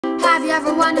Have you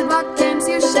ever wondered what games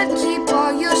you should keep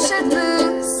or you should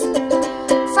lose?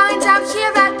 Find out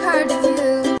here at Purge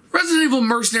Review. Resident Evil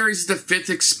Mercenaries is the 5th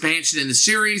expansion in the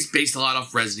series, based a lot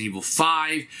off Resident Evil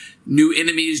 5. New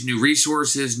enemies, new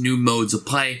resources, new modes of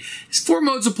play. It's 4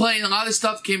 modes of play, and a lot of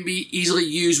stuff can be easily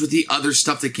used with the other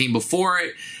stuff that came before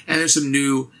it. And there's some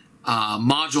new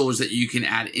modules that you can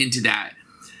add into that.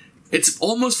 It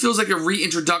almost feels like a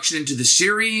reintroduction into the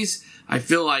series. I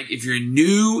feel like if you're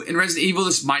new in Resident Evil,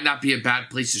 this might not be a bad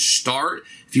place to start.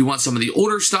 If you want some of the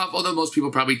older stuff, although most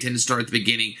people probably tend to start at the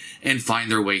beginning and find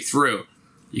their way through.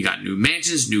 You got new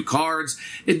mansions, new cards.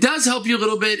 It does help you a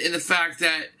little bit in the fact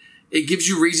that it gives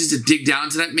you reasons to dig down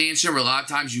to that mansion, where a lot of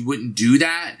times you wouldn't do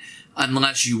that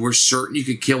unless you were certain you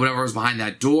could kill whatever was behind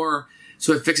that door.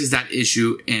 So it fixes that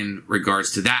issue in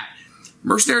regards to that.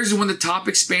 Mercenaries is one of the top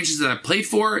expansions that I played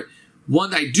for it.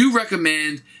 One that I do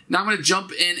recommend. Now I'm going to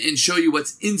jump in and show you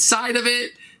what's inside of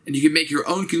it, and you can make your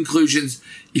own conclusions.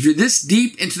 If you're this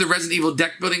deep into the Resident Evil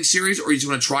deck building series, or you just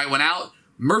want to try one out,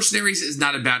 Mercenaries is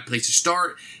not a bad place to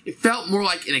start. It felt more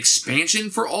like an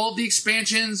expansion for all of the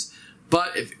expansions,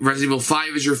 but if Resident Evil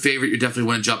 5 is your favorite, you definitely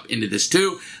want to jump into this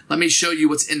too. Let me show you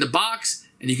what's in the box,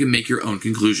 and you can make your own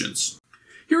conclusions.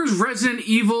 Here's Resident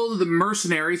Evil, the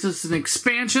Mercenaries. This is an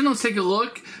expansion. Let's take a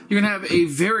look. You're going to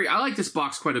have I like this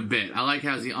box quite a bit. I like how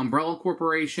it has the Umbrella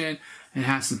Corporation. It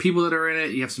has some people that are in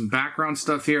it. You have some background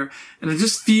stuff here. And it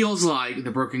just feels like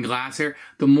the broken glass here.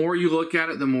 The more you look at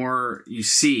it, the more you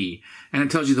see. And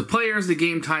it tells you the players, the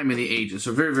game time, and the ages.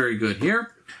 So very, very good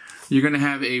here. You're going to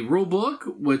have a rule book,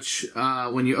 which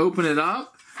when you open it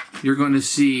up, you're going to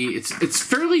see it's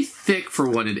fairly thick for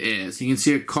what it is. You can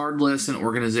see a card list and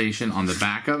organization on the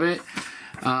back of it.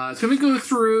 It's going to go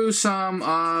through some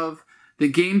of the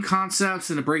game concepts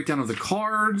and a breakdown of the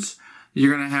cards.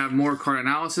 You're going to have more card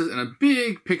analysis and a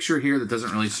big picture here that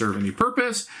doesn't really serve any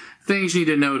purpose. Things you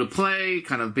need to know to play,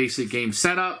 kind of basic game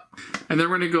setup. And then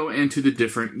we're going to go into the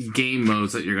different game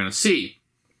modes that you're going to see.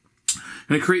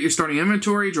 You're going to create your starting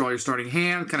inventory, draw your starting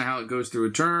hand, kind of how it goes through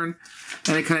a turn.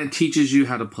 And it kind of teaches you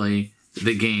how to play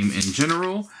the game in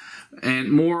general.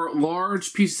 And more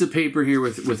large pieces of paper here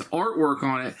with artwork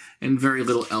on it and very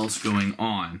little else going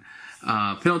on.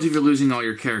 Penalty for losing all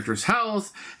your character's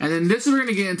health. And then this is where we're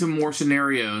going to get into more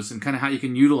scenarios and kind of how you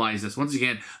can utilize this. Once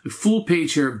again, a full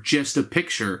page here of just a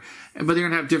picture. But they're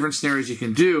going to have different scenarios you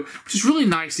can do, which is really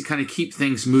nice to kind of keep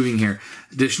things moving here.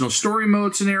 Additional story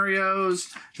mode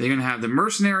scenarios. They're going to have the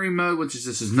mercenary mode, which is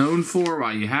this is known for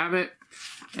while you have it.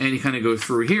 And you kind of go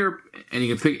through here, and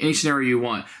you can pick any scenario you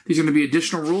want. These are going to be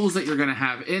additional rules that you're going to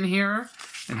have in here,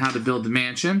 and how to build the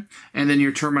mansion, and then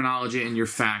your terminology and your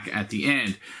FAQ at the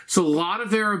end. So a lot of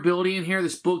variability in here.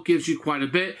 This book gives you quite a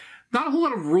bit. Not a whole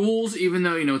lot of rules, even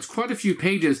though, you know, it's quite a few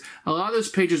pages. A lot of those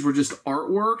pages were just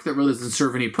artwork that really doesn't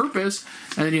serve any purpose.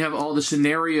 And then you have all the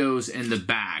scenarios in the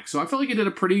back. So I feel like you did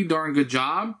a pretty darn good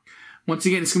job. Once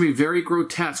again, it's going to be very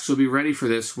grotesque, so be ready for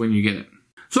this when you get it.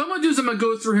 So what I'm going to do is I'm going to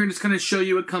go through here and just kind of show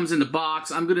you what comes in the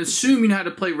box. I'm going to assume you know how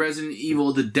to play Resident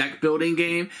Evil, the deck building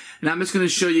game. And I'm just going to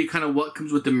show you kind of what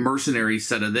comes with the Mercenary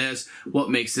set of this, what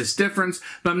makes this difference.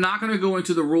 But I'm not going to go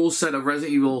into the rule set of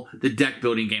Resident Evil, the deck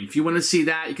building game. If you want to see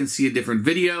that, you can see a different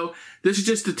video. This is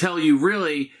just to tell you,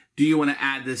 really, do you want to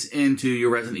add this into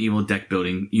your Resident Evil deck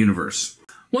building universe?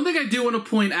 One thing I do want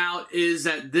to point out is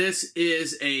that this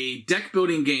is a deck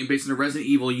building game based on the Resident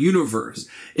Evil universe.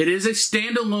 It is a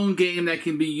standalone game that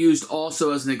can be used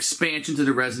also as an expansion to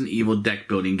the Resident Evil deck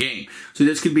building game. So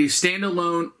this could be a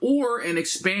standalone or an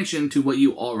expansion to what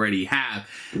you already have.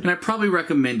 And I probably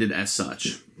recommend it as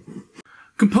such.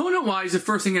 Component-wise, the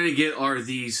first thing you're going to get are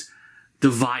these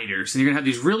dividers. And you're going to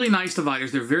have these really nice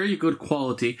dividers. They're very good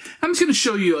quality. I'm just going to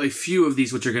show you a few of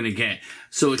these, what you're going to get.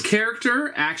 So a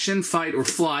character, action, fight, or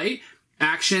flight.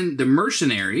 Action, the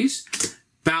Mercenaries.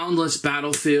 Boundless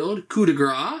Battlefield, coup de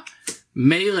grace.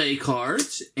 Melee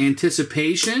cards.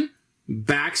 Anticipation.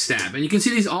 Backstab. And you can see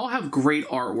these all have great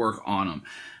artwork on them.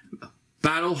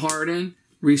 Battle harden.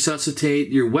 Resuscitate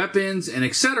your weapons, and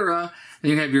etc.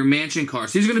 And you have your mansion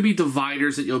cards. These are going to be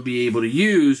dividers that you'll be able to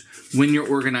use when you're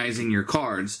organizing your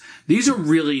cards. These are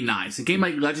really nice. A game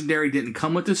like Legendary didn't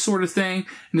come with this sort of thing,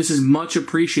 and this is much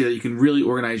appreciated. You can really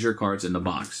organize your cards in the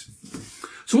box.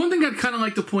 So one thing I'd kind of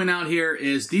like to point out here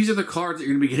is these are the cards that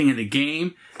you're going to be getting in the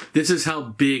game. This is how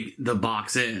big the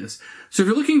box is. So if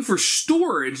you're looking for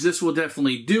storage, this will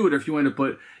definitely do it if you want to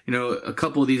put, you know, a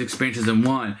couple of these expansions in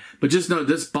one. But just know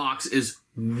this box is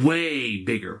way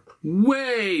bigger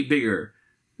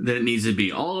than it needs to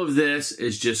be. All of this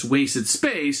is just wasted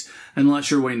space unless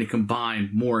you're wanting to combine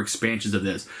more expansions of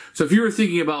this. So if you were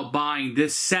thinking about buying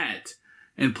this set,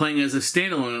 and playing as a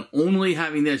standalone and only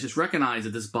having this, just recognize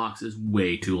that this box is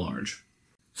way too large.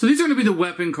 So these are going to be the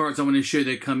weapon cards I want to show you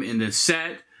that come in this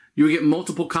set. You will get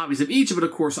multiple copies of each, but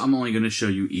of course I'm only going to show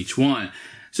you each one.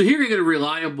 So here you're going to get a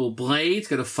reliable blade. It's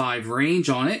got a 5 range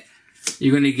on it.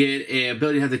 You're going to get an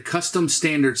ability to have the custom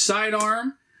standard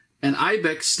sidearm, an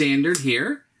Ibex standard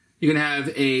here. You're going to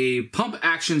have a pump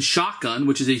action shotgun,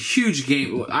 which is a huge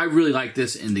game. I really like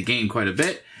this in the game quite a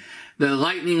bit. The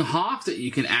lightning hawk that you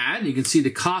can add. You can see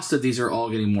the cost of these are all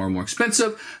getting more and more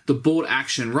expensive. The bolt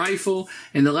action rifle.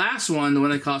 And the last one, the one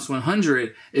that costs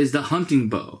 100, is the hunting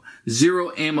bow.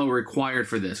 0 ammo required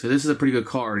for this. So this is a pretty good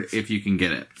card if you can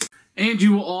get it. And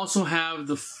you will also have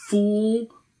the full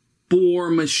bore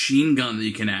machine gun that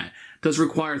you can add. It does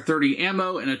require 30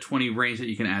 ammo and a 20 range that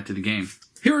you can add to the game.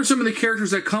 Here are some of the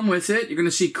characters that come with it. You're going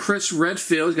to see Chris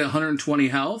Redfield. He's got 120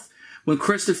 health. When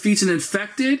Chris defeats an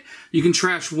infected, you can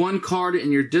trash 1 card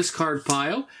in your discard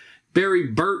pile. Barry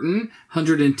Burton,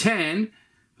 110.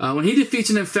 When he defeats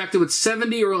an infected with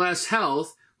 70 or less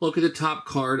health, look at the top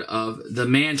card of the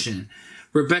mansion.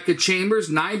 Rebecca Chambers,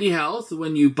 90 health.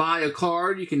 When you buy a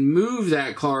card, you can move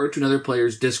that card to another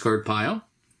player's discard pile.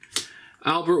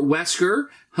 Albert Wesker,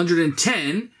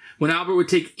 110. When Albert would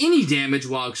take any damage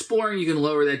while exploring, you can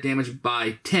lower that damage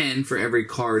by 10 for every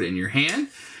card in your hand.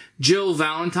 Jill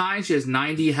Valentine, she has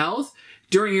 90 health.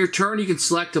 During your turn, you can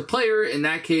select a player. In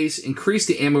that case, increase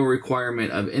the ammo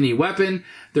requirement of any weapon.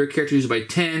 Their character uses by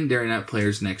 10 during that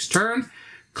player's next turn.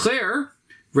 Claire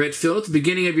Redfield, at the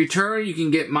beginning of your turn, you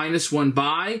can get -1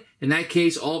 buy. In that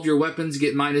case, all of your weapons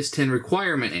get -10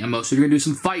 requirement ammo. So if you're going to do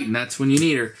some fighting, that's when you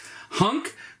need her.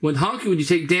 Hunk, when you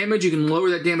take damage, you can lower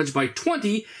that damage by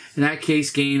 20. In that case,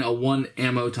 gain a 1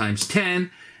 ammo times 10.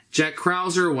 Jack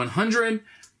Krauser, 100.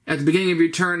 At the beginning of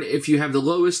your turn, if you have the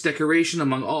lowest decoration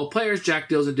among all players, Jack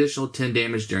deals additional 10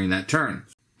 damage during that turn.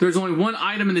 There's only one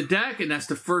item in the deck, and that's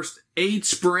the first aid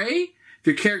spray. If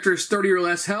your character is 30 or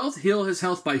less health, heal his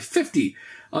health by 50.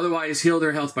 Otherwise, heal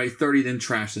their health by 30, then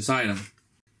trash this item.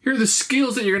 Here are the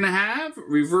skills that you're going to have.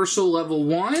 Reversal level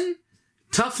 1.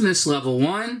 Toughness level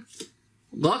 1.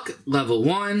 Luck level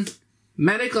 1.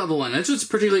 Medic level 1. That's what's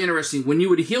particularly interesting. When you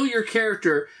would heal your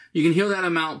character, you can heal that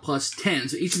amount plus 10.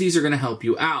 So each of these are going to help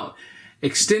you out.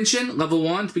 Extension level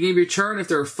 1. At the beginning of your turn, if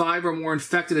there are 5 or more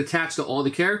infected attached to all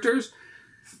the characters,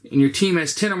 and your team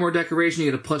has 10 or more decoration,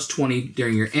 you get a plus 20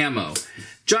 during your ammo.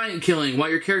 Giant killing. While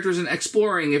your character is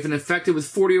exploring, if an infected with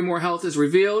 40 or more health is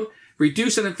revealed,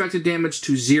 reduce that infected damage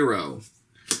to 0.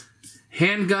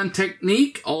 Handgun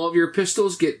technique. All of your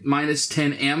pistols get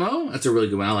 -10 ammo. That's a really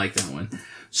good one. I like that one.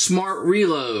 Smart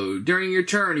reload. During your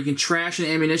turn, you can trash an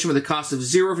ammunition with a cost of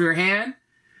 0 from your hand.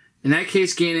 In that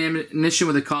case, gain ammunition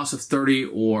with a cost of 30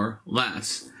 or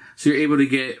less. So you're able to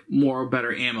get more or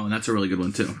better ammo, and that's a really good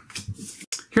one too.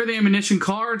 Here are the ammunition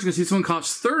cards. You can see this one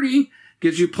costs 30,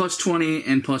 gives you plus 20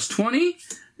 and plus 20.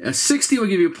 A 60 will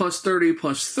give you plus 30,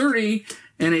 plus 30,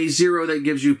 and a 0 that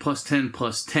gives you plus 10,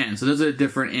 plus 10. So those are the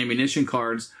different ammunition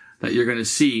cards that you're going to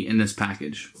see in this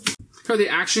package. Here are the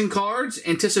action cards.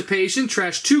 Anticipation,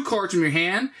 trash 2 cards from your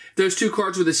hand. If those 2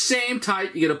 cards were the same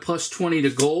type, you get a plus 20 to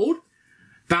gold.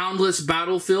 Boundless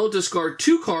Battlefield, discard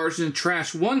 2 cards and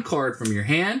trash 1 card from your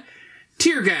hand.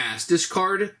 Tear Gas,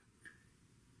 discard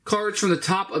cards from the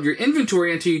top of your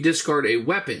inventory until you discard a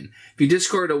weapon. If you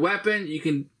discard a weapon, you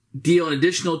can deal an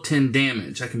additional 10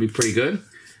 damage. That can be pretty good.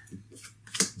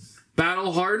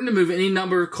 Battle Hardened, to move any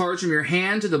number of cards from your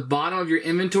hand to the bottom of your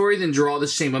inventory, then draw the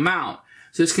same amount.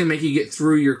 So this can make you get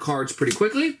through your cards pretty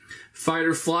quickly. Fight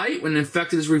or Flight, when an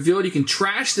infected is revealed, you can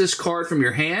trash this card from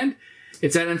your hand.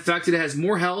 If that infected has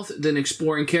more health than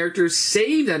exploring characters,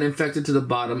 save that infected to the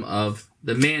bottom of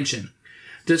the mansion.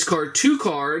 Discard 2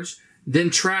 cards, then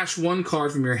trash 1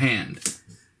 card from your hand.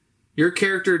 Your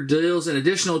character deals an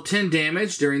additional 10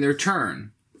 damage during their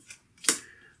turn.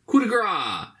 Coup de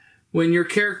grace. When your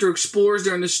character explores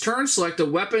during this turn, select a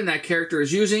weapon that character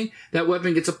is using. That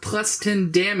weapon gets a plus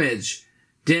 10 damage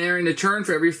during the turn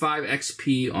for every 5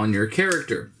 XP on your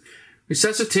character.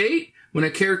 Resuscitate. When a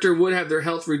character would have their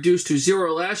health reduced to 0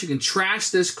 or less, you can trash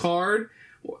this card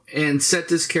and set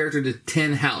this character to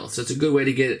 10 health. So it's a good way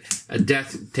to get a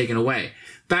death taken away.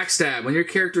 Backstab. When your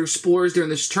character explores during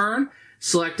this turn,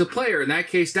 select a player. In that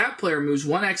case, that player moves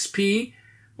 1 XP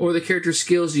or the character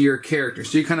skills to your character.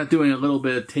 So you're kind of doing a little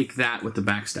bit of take that with the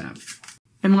backstab.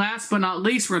 And last but not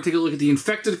least, we're going to take a look at the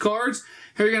infected cards.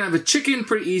 Here you're going to have a chicken,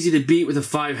 pretty easy to beat with a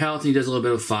 5 health, and he does a little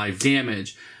bit of 5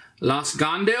 damage. Los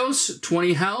Gandos,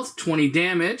 20 health, 20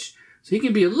 damage. So he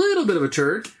can be a little bit of a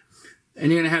turd.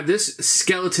 And you're going to have this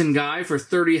skeleton guy for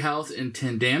 30 health and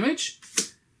 10 damage.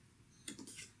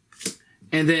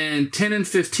 And then 10 and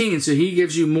 15, so he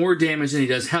gives you more damage than he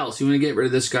does health. So you want to get rid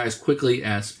of this guy as quickly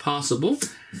as possible.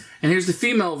 And here's the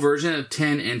female version of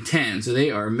 10 and 10. So they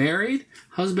are married,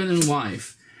 husband and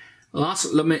wife.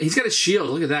 He's got a shield,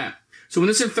 look at that. So when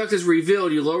this infect is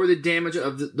revealed, you lower the damage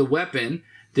of the weapon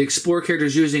the Explorer character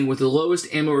is using with the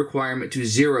lowest ammo requirement to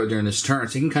 0 during this turn.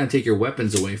 So you can kind of take your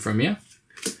weapons away from you.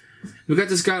 We've got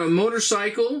this guy on a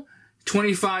motorcycle,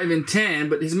 25 and 10,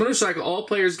 but his motorcycle, all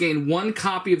players gain 1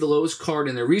 copy of the lowest card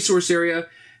in their resource area.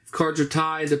 If cards are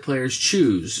tied, the players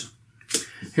choose.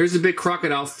 Here's the big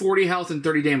crocodile, 40 health and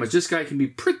 30 damage. This guy can be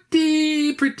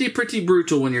pretty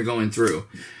brutal when you're going through.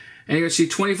 And you're going to see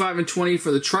 25 and 20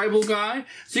 for the tribal guy.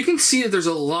 So you can see that there's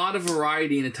a lot of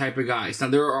variety in the type of guys. Now,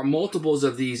 there are multiples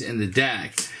of these in the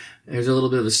deck. There's a little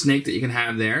bit of a snake that you can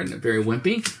have there, very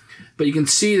wimpy. But you can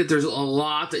see that there's a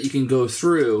lot that you can go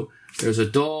through. There's a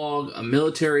dog, a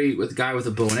military with a guy with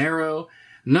a bow and arrow,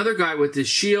 another guy with this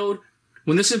shield.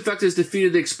 When this infect is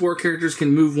defeated, the Explorer characters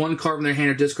can move 1 card from their hand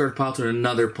or discard pile to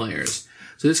another player's.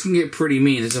 So this can get pretty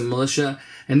mean. There's a militia.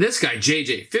 And this guy,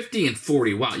 JJ, 50 and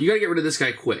 40. Wow, you got to get rid of this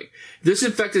guy quick. If this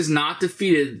infect is not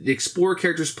defeated, the Explorer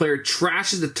character's player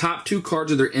trashes the top 2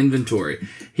 cards of their inventory.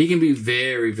 He can be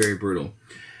very brutal.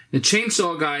 The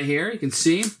chainsaw guy here, you can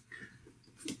see.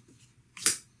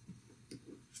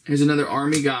 Here's another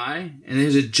army guy. And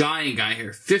there's a giant guy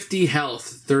here. 50 health,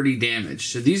 30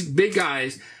 damage. So these big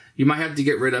guys, you might have to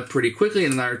get rid of pretty quickly.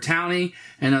 Another townie,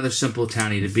 another simple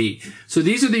townie to beat. So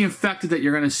these are the infected that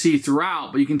you're going to see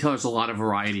throughout, but you can tell there's a lot of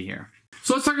variety here.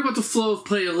 So let's talk about the flow of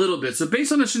play a little bit. So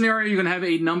based on the scenario, you're going to have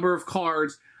a number of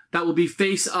cards that will be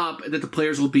face up that the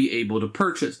players will be able to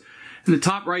purchase. In the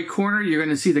top right corner, you're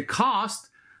going to see the cost.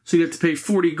 So you have to pay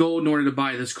 40 gold in order to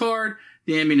buy this card.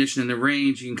 The ammunition and the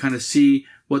range, you can kind of see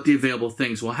what the available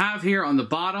things will have here. On the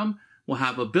bottom, we'll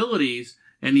have abilities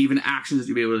and even actions that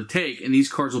you'll be able to take, and these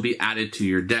cards will be added to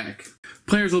your deck.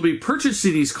 Players will be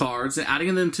purchasing these cards and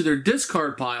adding them to their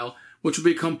discard pile, which will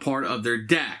become part of their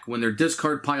deck. When their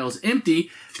discard pile is empty,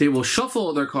 they will shuffle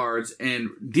all their cards and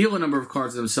deal a number of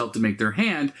cards themselves to make their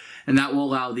hand, and that will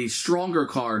allow these stronger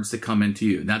cards to come into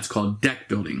you. That's called deck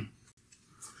building.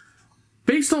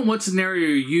 Based on what scenario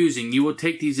you're using, you will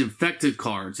take these infected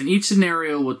cards, and each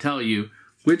scenario will tell you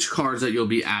which cards that you'll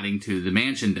be adding to the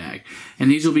mansion deck. And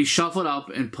these will be shuffled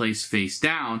up and placed face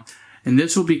down, and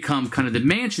this will become kind of the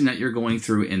mansion that you're going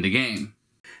through in the game.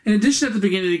 In addition, at the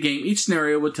beginning of the game, each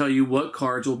scenario will tell you what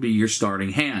cards will be your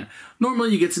starting hand.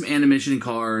 Normally, you get some animation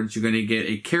cards, you're going to get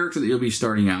a character that you'll be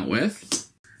starting out with,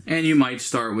 and you might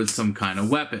start with some kind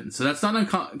of weapon. So that's not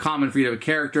uncommon for you to have a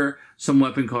character, some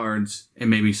weapon cards,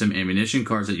 and maybe some ammunition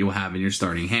cards that you'll have in your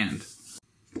starting hand.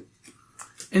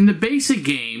 In the basic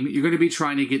game, you're going to be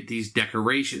trying to get these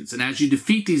decorations. And as you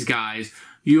defeat these guys,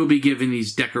 you'll be given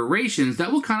these decorations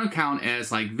that will kind of count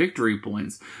as like victory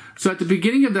points. So at the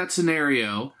beginning of that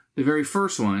scenario, the very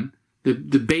first one, the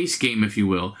base game, if you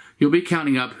will, you'll be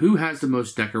counting up who has the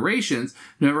most decorations.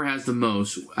 Whoever has the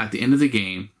most at the end of the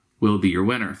game will be your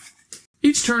winner.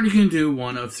 Each turn you can do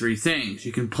one of 3 things.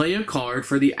 You can play a card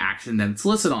for the action that it's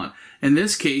listed on. In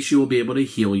this case, you will be able to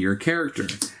heal your character.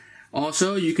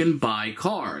 Also, you can buy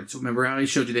cards. Remember how I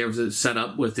showed you there was a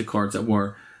setup with the cards that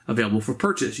were available for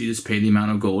purchase. You just pay the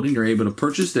amount of gold and you're able to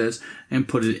purchase this and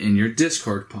put it in your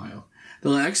discard pile. The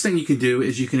next thing you can do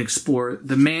is you can explore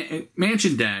the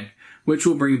mansion deck, which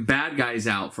will bring bad guys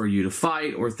out for you to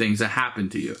fight or things that happen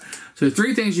to you. So the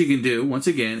 3 things you can do, once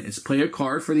again, is play a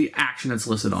card for the action that's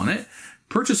listed on it,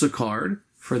 purchase a card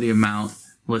for the amount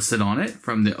listed on it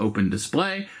from the open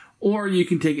display, or you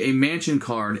can take a mansion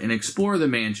card and explore the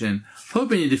mansion,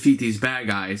 hoping to defeat these bad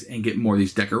guys and get more of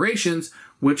these decorations,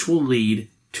 which will lead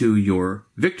to your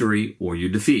victory or your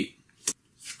defeat.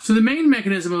 So the main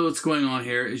mechanism of what's going on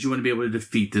here is you want to be able to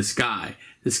defeat this guy.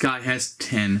 This guy has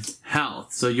 10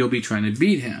 health, so you'll be trying to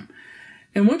beat him.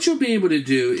 And what you'll be able to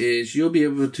do is you'll be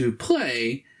able to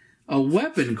play a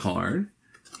weapon card.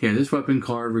 Here, this weapon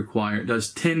card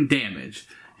does 10 damage,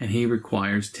 and he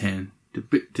requires 10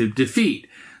 to defeat.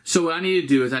 So what I need to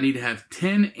do is I need to have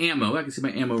 10 ammo. I can see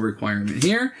my ammo requirement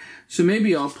here. So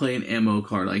maybe I'll play an ammo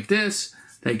card like this.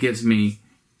 That gives me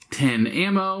 10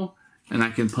 ammo. And I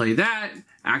can play that,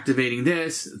 activating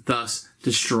this, thus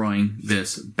destroying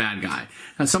this bad guy.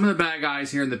 Now some of the bad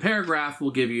guys here in the paragraph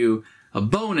will give you a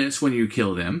bonus when you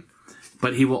kill them.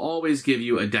 But he will always give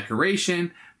you a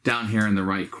decoration down here in the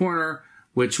right corner,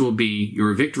 which will be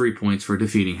your victory points for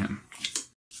defeating him.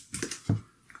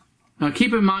 Now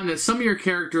keep in mind that some of your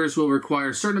characters will require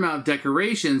a certain amount of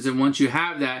decorations, and once you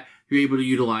have that, you're able to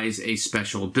utilize a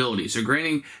special ability. So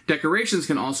granting decorations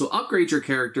can also upgrade your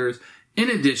characters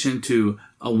in addition to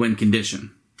a win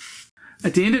condition.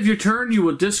 At the end of your turn, you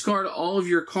will discard all of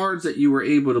your cards that you were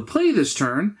able to play this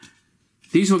turn.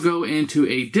 These will go into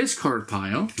a discard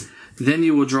pile. Then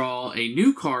you will draw a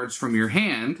new cards from your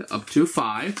hand up to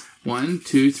 5. 1,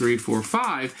 2, 3, 4,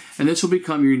 5, and this will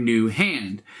become your new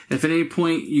hand. If at any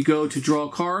point you go to draw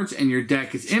cards and your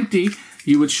deck is empty,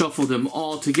 you would shuffle them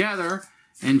all together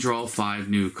and draw 5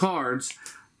 new cards.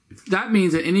 That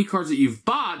means that any cards that you've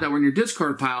bought that were in your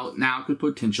discard pile now could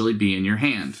potentially be in your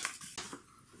hand.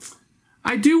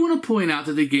 I do want to point out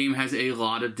that the game has a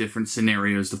lot of different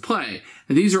scenarios to play.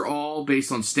 And these are all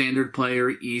based on standard play or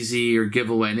easy or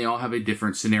giveaway, and they all have a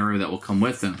different scenario that will come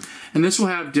with them. And this will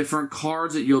have different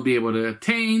cards that you'll be able to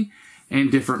obtain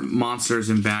and different monsters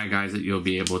and bad guys that you'll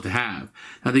be able to have.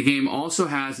 Now the game also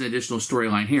has an additional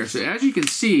storyline here. So as you can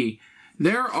see,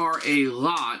 there are a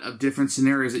lot of different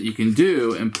scenarios that you can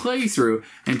do and play through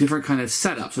and different kind of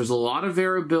setups. There's a lot of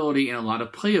variability and a lot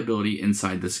of playability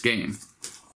inside this game.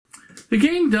 The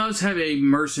game does have a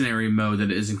mercenary mode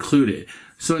that is included.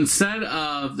 So instead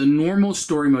of the normal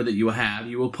story mode that you will have,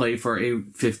 you will play for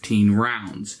 15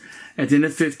 rounds. At the end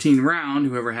of 15 rounds,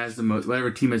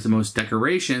 whatever team has the most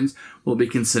decorations will be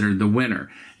considered the winner.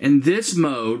 In this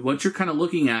mode, what you're kind of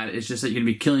looking at is just that you're going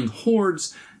to be killing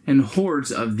hordes and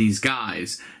hordes of these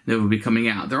guys that will be coming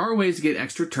out. There are ways to get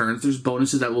extra turns. There's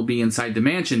bonuses that will be inside the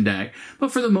mansion deck.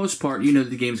 But for the most part, you know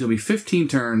that the game's going to be 15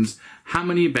 turns. How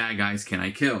many bad guys can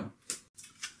I kill?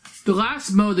 The last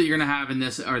mode that you're going to have in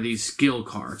this are these skill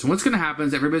cards. And what's going to happen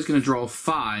is everybody's going to draw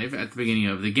 5 at the beginning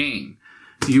of the game.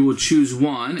 You will choose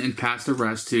one and pass the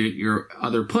rest to your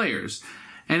other players.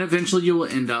 And eventually you will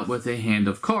end up with a hand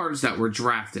of cards that were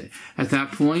drafted. At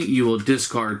that point, you will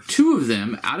discard 2 of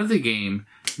them out of the game,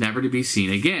 never to be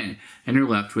seen again. And you're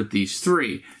left with these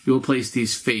 3. You will place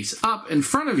these face up in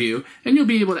front of you, and you'll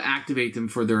be able to activate them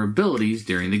for their abilities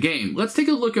during the game. Let's take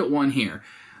a look at one here.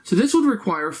 So this would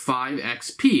require 5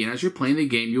 XP, and as you're playing the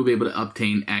game, you'll be able to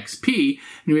obtain XP,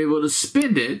 and you'll be able to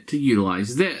spend it to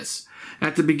utilize this.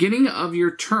 At the beginning of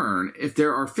your turn, if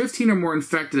there are 15 or more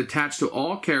infected attached to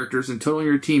all characters and total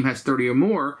your team has 30 or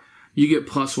more, you get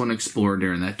 +1 Explorer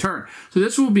during that turn. So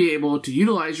this will be able to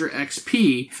utilize your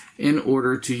XP in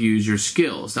order to use your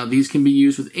skills. Now these can be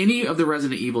used with any of the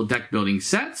Resident Evil deck building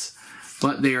sets,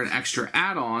 but they are an extra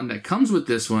add-on that comes with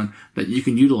this one that you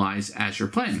can utilize as you're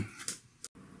playing.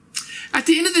 At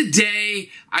the end of the day,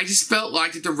 I just felt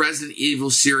like that the Resident Evil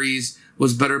series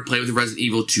was better played with the Resident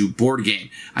Evil 2 board game.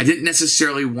 I didn't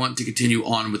necessarily want to continue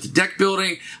on with the deck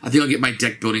building. I think I'll get my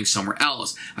deck building somewhere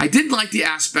else. I did like the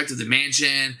aspect of the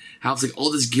mansion, how it's like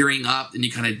all this gearing up and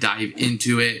you kind of dive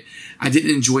into it. I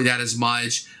didn't enjoy that as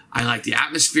much. I like the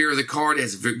atmosphere of the card. It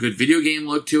has a very good video game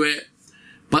look to it.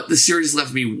 But the series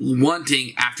left me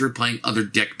wanting after playing other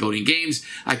deck building games.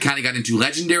 I kind of got into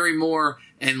Legendary more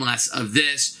and less of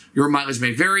this. Your mileage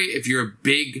may vary. If you're a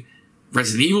big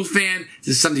Resident Evil fan, this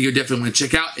is something you definitely want to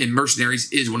check out, and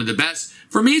Mercenaries is one of the best.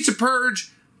 For me, it's a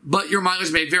Purge, but your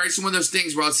mileage may vary. It's one of those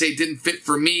things where I'd say it didn't fit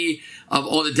for me of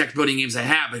all the deck building games I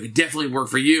have, but it could definitely work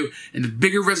for you. And the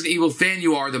bigger Resident Evil fan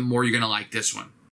you are, the more you're going to like this one.